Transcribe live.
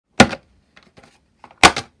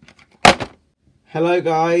Hello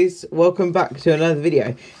guys, welcome back to another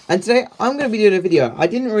video. And today I'm going to be doing a video I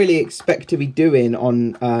didn't really expect to be doing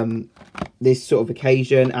on this sort of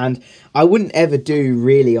occasion, and I wouldn't ever do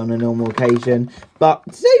really on a normal occasion. But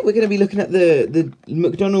today we're going to be looking at the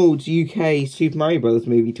McDonald's UK Super Mario Brothers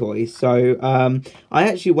movie toys. So I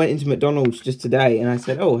actually went into McDonald's just today and I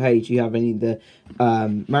said, oh hey, do you have any of the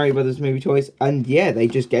Mario Brothers movie toys? And yeah, they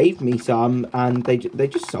just gave me some and they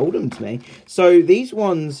just sold them to me. So these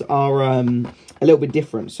ones are a little bit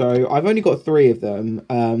different. So I've only got 3 of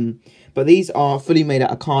them, but these are fully made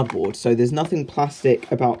out of cardboard, so there's nothing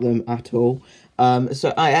plastic about them at all.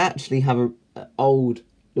 So I actually have an old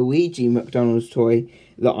Luigi McDonald's toy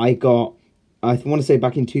that I got, I want to say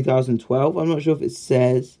back in 2012. I'm not sure if it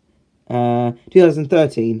says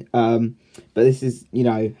 2013, but this is, you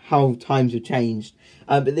know, how times have changed.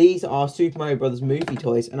 But these are Super Mario Brothers movie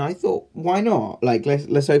toys, and I thought, why not? Like,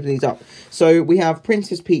 let's open these up. So we have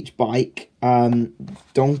Princess Peach bike,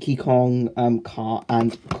 Donkey Kong Kart,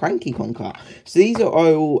 and Cranky Kong Kart. So these are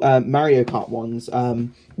all Mario Kart ones,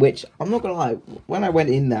 which I'm not gonna lie, when I went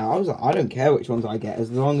in there, I was like, I don't care which ones I get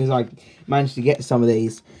as long as I manage to get some of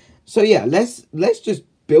these. So yeah, let's just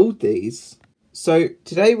build these. So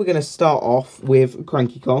today we're going to start off with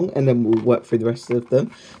Cranky Kong, and then we'll work through the rest of them.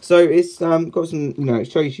 So it's got some, you know, it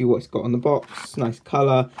shows you what it's got on the box, nice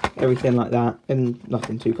colour, everything like that, and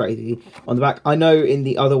nothing too crazy on the back. I know in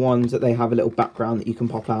the other ones that they have a little background that you can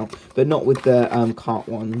pop out, but not with the cart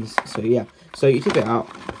ones. So yeah, so you tip it out,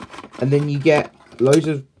 and then you get loads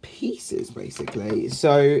of pieces basically.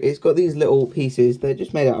 So it's got these little pieces. They're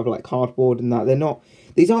just made out of like cardboard and that. They're not.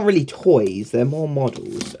 These aren't really toys. They're more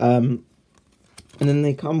models. And then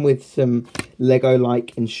they come with some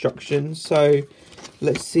Lego-like instructions. So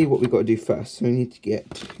let's see what we've got to do first. So we need to get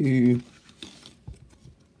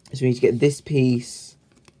this piece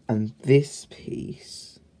and this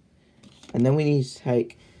piece. And then we need to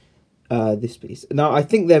take this piece. Now, I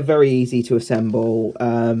think they're very easy to assemble.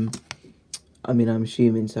 I mean, I'm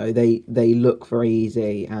assuming so. They look very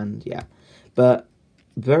easy, and yeah. But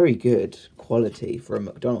very good quality for a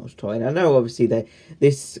McDonald's toy. And I know obviously the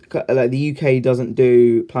UK doesn't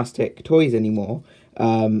do plastic toys anymore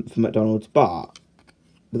for McDonald's, but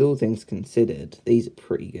with all things considered, these are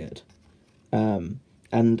pretty good.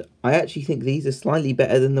 And I actually think these are slightly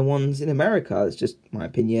better than the ones in America. It's just my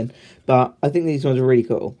opinion, but I think these ones are really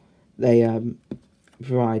cool. They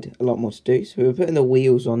provide a lot more to do. So we're putting the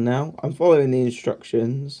wheels on now. I'm following the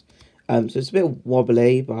instructions, so it's a bit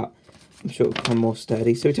wobbly, but I'm sure it'll become more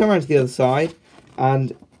sturdy. So we turn around to the other side,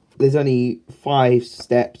 and there's only 5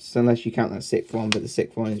 steps, unless you count that 6th one, but the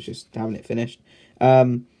 6th one is just having it finished.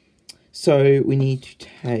 So we need to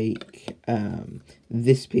take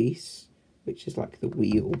this piece, which is like the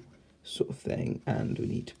wheel sort of thing, and we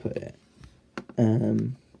need to put it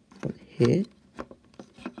on here.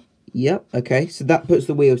 Yep, okay, so that puts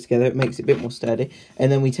the wheels together, it makes it a bit more sturdy.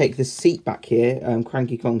 And then we take the seat back here,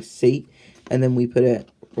 Cranky Kong's seat, and then we put it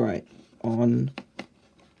right on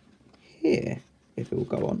here, if it will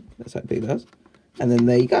go on. That's how big it does. And then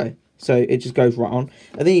there you go. So it just goes right on.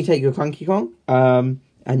 And then you take your Cranky Kong, and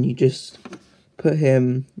you just put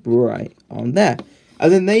him right on there.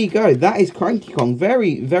 And then there you go. That is Cranky Kong.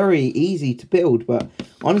 Very, very easy to build. But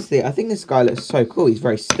honestly, I think this guy looks so cool. He's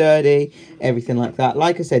very sturdy, everything like that.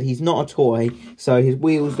 Like I said, he's not a toy, so his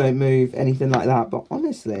wheels don't move, anything like that. But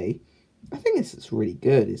honestly, I think this is really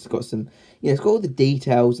good. It's got some, you know, it's got all the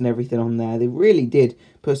details and everything on there. They really did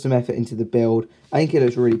put some effort into the build. I think it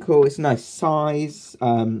looks really cool. It's a nice size.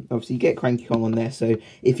 Obviously, you get Cranky Kong on there, so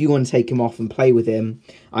if you want to take him off and play with him,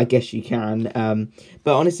 I guess you can.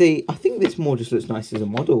 But honestly, I think this more just looks nice as a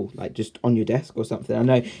model, like just on your desk or something. I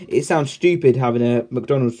know it sounds stupid having a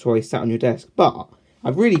McDonald's toy sat on your desk, but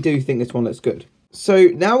I really do think this one looks good. So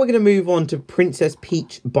now we're going to move on to Princess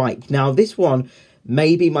Peach bike. Now, this one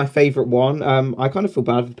maybe my favourite one. I kind of feel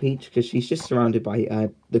bad for Peach because she's just surrounded by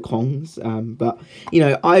the Kongs. But, you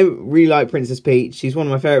know, I really like Princess Peach. She's one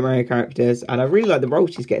of my favourite Mario characters, and I really like the role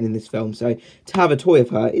she's getting in this film. So to have a toy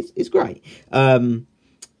of her is great.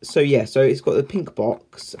 So yeah, so it's got the pink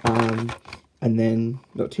box, and then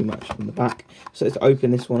not too much on the back. So let's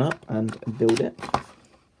open this one up and build it.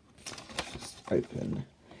 Just open,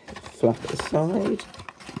 flap it aside,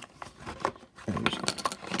 and just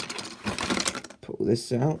pull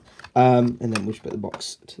this out, and then we'll just put the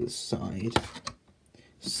box to the side.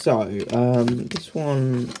 So this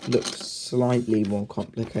one looks slightly more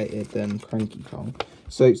complicated than Cranky Kong.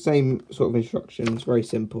 So same sort of instructions, very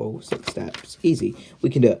simple, 6 steps, easy, we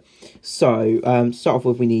can do it. So start off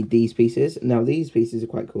with, we need these pieces. Now these pieces are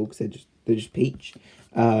quite cool because they're just peach,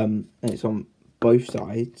 and it's on both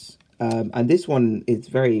sides. And this one is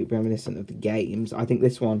very reminiscent of the games. I think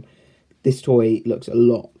this toy looks a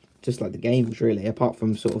lot just like the games, really, apart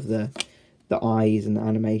from sort of the eyes and the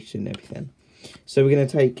animation and everything. So we're going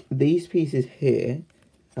to take these pieces here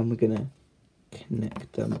and we're going to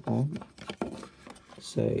connect them on.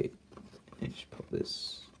 So let's put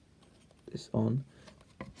this on,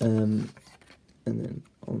 and then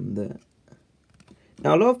on there.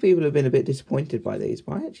 Now, a lot of people have been a bit disappointed by these,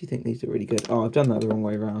 but I actually think these are really good. Oh, I've done that the wrong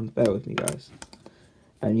way around. Bear with me, guys.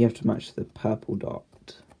 And you have to match the purple dot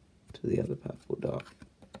to the other purple dot.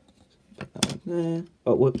 Put that one there.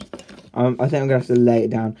 Oh, whoops. I think I'm going to have to lay it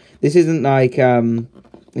down. This isn't like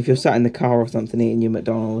if you're sat in the car or something eating your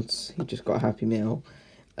McDonald's, you just got a Happy Meal.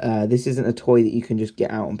 This isn't a toy that you can just get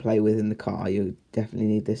out and play with in the car. You definitely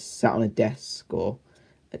need this sat on a desk or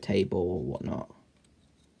a table or whatnot.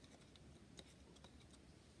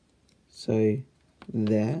 So,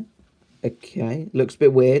 there. Okay, looks a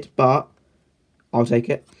bit weird, but I'll take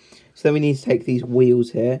it. So then we need to take these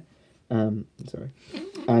wheels here. Sorry.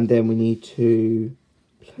 And then we need to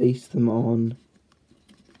place them on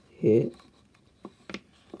here.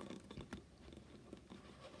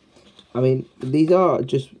 I mean, these are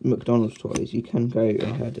just McDonald's toys. You can go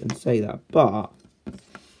ahead and say that, but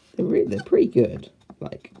they're pretty good.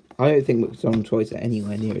 Like, I don't think McDonald's toys are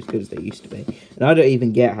anywhere near as good as they used to be. And I don't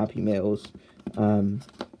even get Happy Meals.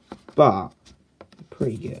 But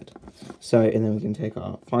pretty good. So, and then we can take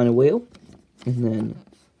our final wheel and then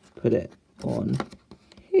put it on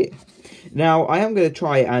here. Now, I am going to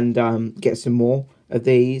try and get some more of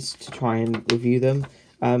these to try and review them.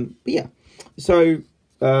 But yeah, so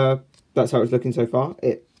that's how it's looking so far.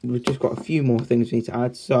 We've just got a few more things we need to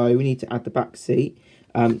add. So we need to add the back seat.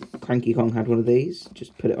 Cranky Kong had one of these.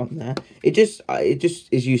 Just put it on there. It just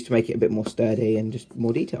is used to make it a bit more sturdy and just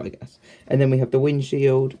more detail, I guess. And then we have the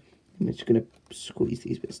windshield. I'm just going to squeeze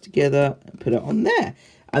these bits together and put it on there.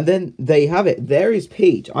 And then there you have it. There is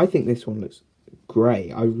Peach. I think this one looks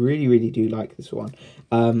great. I really, really do like this one.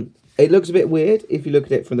 It looks a bit weird if you look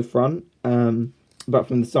at it from the front, but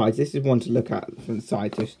from the sides, this is one to look at from the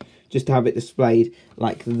side, just to have it displayed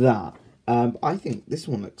like that. I think this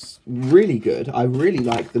one looks really good. I really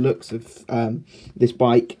like the looks of this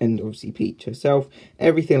bike and obviously Peach herself,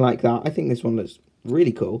 everything like that. I think this one looks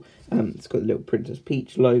really cool. It's got the little Princess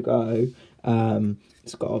Peach logo.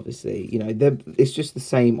 It's got obviously, you know, it's just the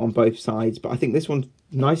same on both sides, but I think this one's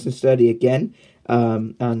nice and sturdy again.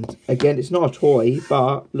 And again, it's not a toy,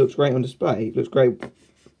 but looks great on display. It looks great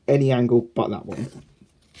any angle but that one.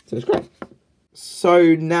 So it's great.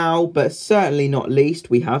 So now, but certainly not least,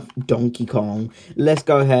 we have Donkey Kong. Let's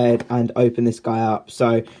go ahead and open this guy up.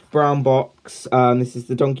 So, brown box. This is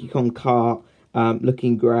the Donkey Kong Kart.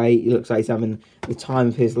 Looking great. It looks like he's having the time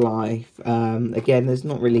of his life. Again, there's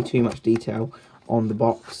not really too much detail on the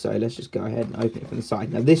box, so let's just go ahead and open it from the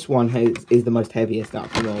side. Now, this one is the most heaviest out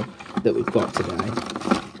of them all that we've got today.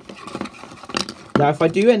 Now, if I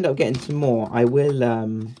do end up getting some more, I will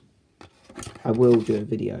do a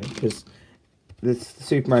video, because this is the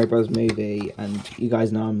Super Mario Bros. Movie, and you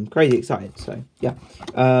guys know I'm crazy excited, so yeah.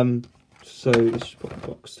 So let's just put the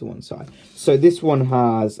box to one side. So this one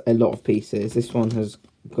has a lot of pieces. This one has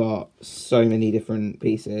got so many different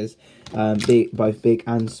pieces, both big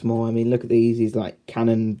and small. I mean, look at these. These like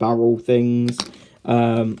cannon barrel things.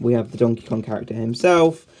 We have the Donkey Kong character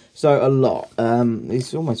himself. So a lot.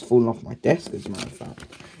 It's almost fallen off my desk, as a matter of fact.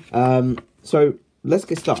 So let's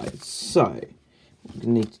get started. So what we're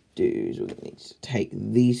going to need to do is we're going to need to take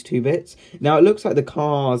these two bits. Now it looks like the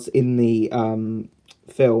cars in the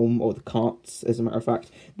film, or the carts, as a matter of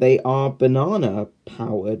fact, they are banana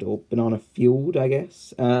powered or banana fueled, I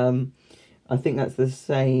guess. I think that's the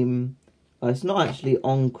same. It's not actually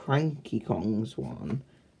on Cranky Kong's one,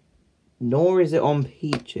 nor is it on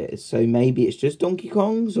Peach's. So maybe it's just Donkey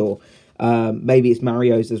Kong's, or maybe it's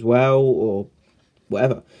Mario's as well, or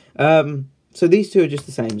whatever. So these two are just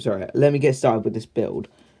the same. Sorry, let me get started with this build.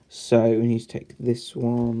 So we need to take this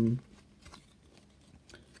one,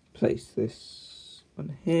 place this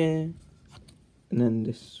one here, and then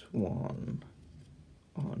this one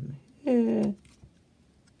on here.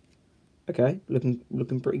 Okay,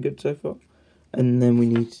 looking pretty good so far. And then we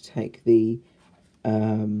need to take the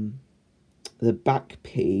back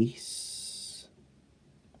piece,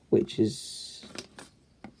 which is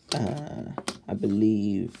I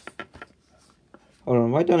believe. Hold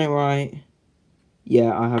on, have I done it right?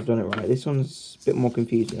 Yeah, I have done it right. This one's a bit more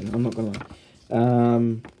confusing, I'm not gonna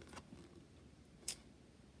lie.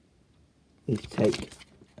 Need to take.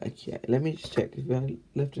 Okay, let me just check if I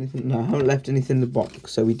left anything. No, I haven't left anything in the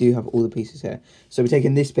box, so we do have all the pieces here. So we're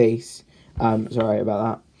taking this piece. Sorry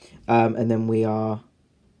about that. And then we are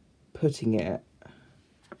putting it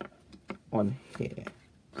on here.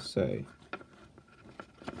 So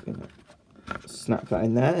I'm gonna snap that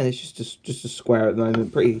in there, and it's just a square at the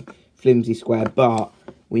moment, pretty flimsy square, but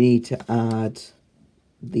we need to add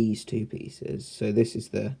these two pieces. So this is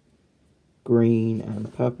the green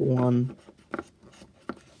and purple one.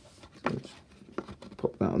 So just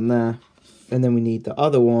pop that on there, and then we need the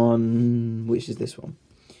other one, which is this one,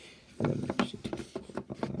 and then we actually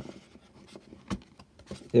pop that.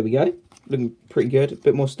 There we go, looking pretty good, a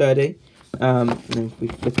bit more sturdy. And then if we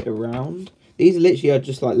flip it around, these literally are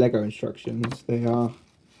just like Lego instructions. They are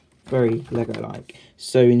very Lego-like.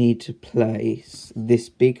 So we need to place this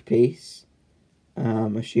big piece.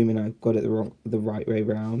 Assuming I've got it the right way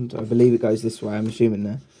round. I believe it goes this way. I'm assuming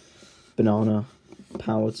the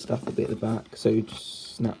banana-powered stuff will be at the back. So we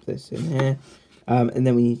just snap this in here. And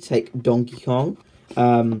then we need to take Donkey Kong.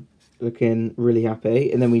 Looking really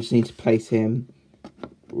happy. And then we just need to place him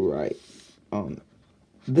right on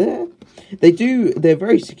there. They're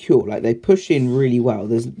very secure, like they push in really well.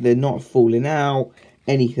 They're not falling out,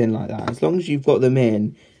 anything like that. As long as you've got them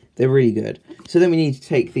in, they're really good. So then we need to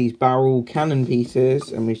take these barrel cannon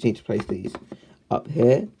pieces, and we just need to place these up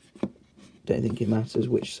here. Don't think it matters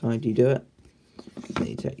which side you do it. Then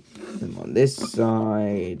you take them on this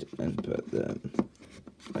side and put them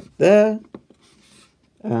right there.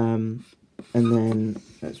 And then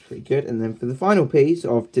that's pretty good. And then for the final piece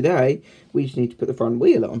of today, we just need to put the front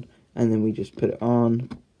wheel on. And then we just put it on.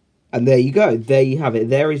 And there you go. There you have it.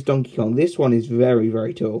 There is Donkey Kong. This one is very,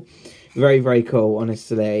 very tall. Very, very cool,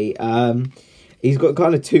 honestly. He's got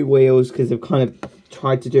kind of two wheels because they've kind of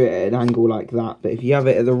tried to do it at an angle like that. But if you have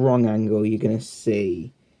it at the wrong angle, you're going to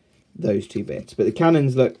see those two bits. But the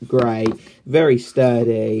cannons look great. Very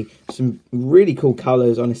sturdy. Some really cool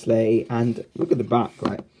colours, honestly. And look at the back,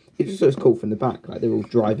 right? It just looks cool from the back, like they're all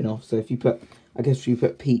driving off. So if you put, I guess if you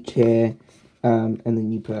put Peach here, and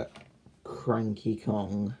then you put Cranky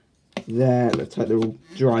Kong there, it looks like they're all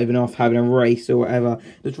driving off, having a race or whatever.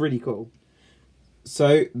 It's really cool.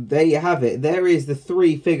 So there you have it. There is the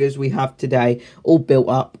 3 figures we have today, all built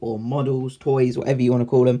up, or models, toys, whatever you want to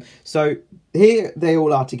call them. So here they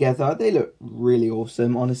all are together. They look really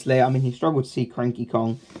awesome, honestly. I mean, you struggle to see Cranky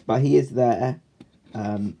Kong, but he is there.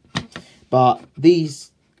 But these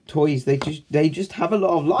toys, they just have a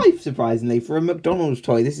lot of life, surprisingly. For a McDonald's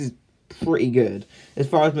toy, this is pretty good. As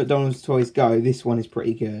far as McDonald's toys go, this one is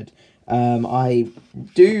pretty good. I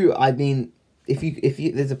mean, if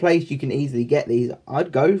you there's a place you can easily get these,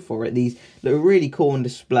 I'd go for it. These look really cool on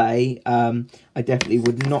display. I definitely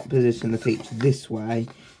would not position the Peach this way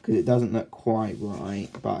because it doesn't look quite right.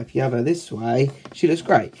 But if you have her this way, she looks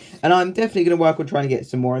great. And I'm definitely going to work on trying to get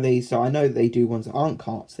some more of these. So I know that they do ones that aren't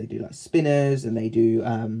carts. They do like spinners, and they do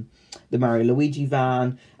the Mario Luigi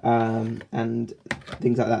van, and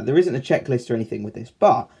things like that. There isn't a checklist or anything with this,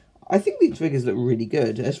 but I think these figures look really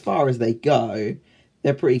good. As far as they go,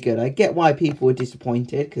 they're pretty good. I get why people are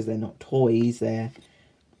disappointed because they're not toys. They're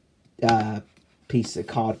pieces of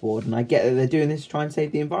cardboard, and I get that they're doing this to try and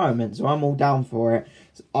save the environment, so I'm all down for it.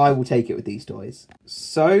 So I will take it with these toys.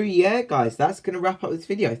 So yeah, guys, that's going to wrap up this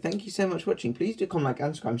video. Thank you so much for watching. Please do comment, like,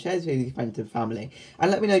 and subscribe, share this video with your friends and family,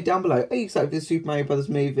 and let me know down below, are you excited for the Super Mario Brothers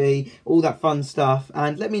movie, all that fun stuff,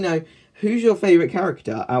 and let me know who's your favourite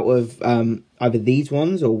character out of either these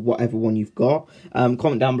ones or whatever one you've got.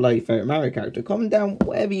 Comment down below your favourite Mario character. Comment down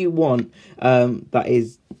whatever you want. That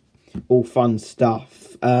is all fun stuff.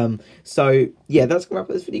 So yeah, that's gonna wrap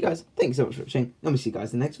up this video, guys. Thanks so much for watching, and we'll see you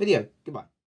guys in the next video. Goodbye.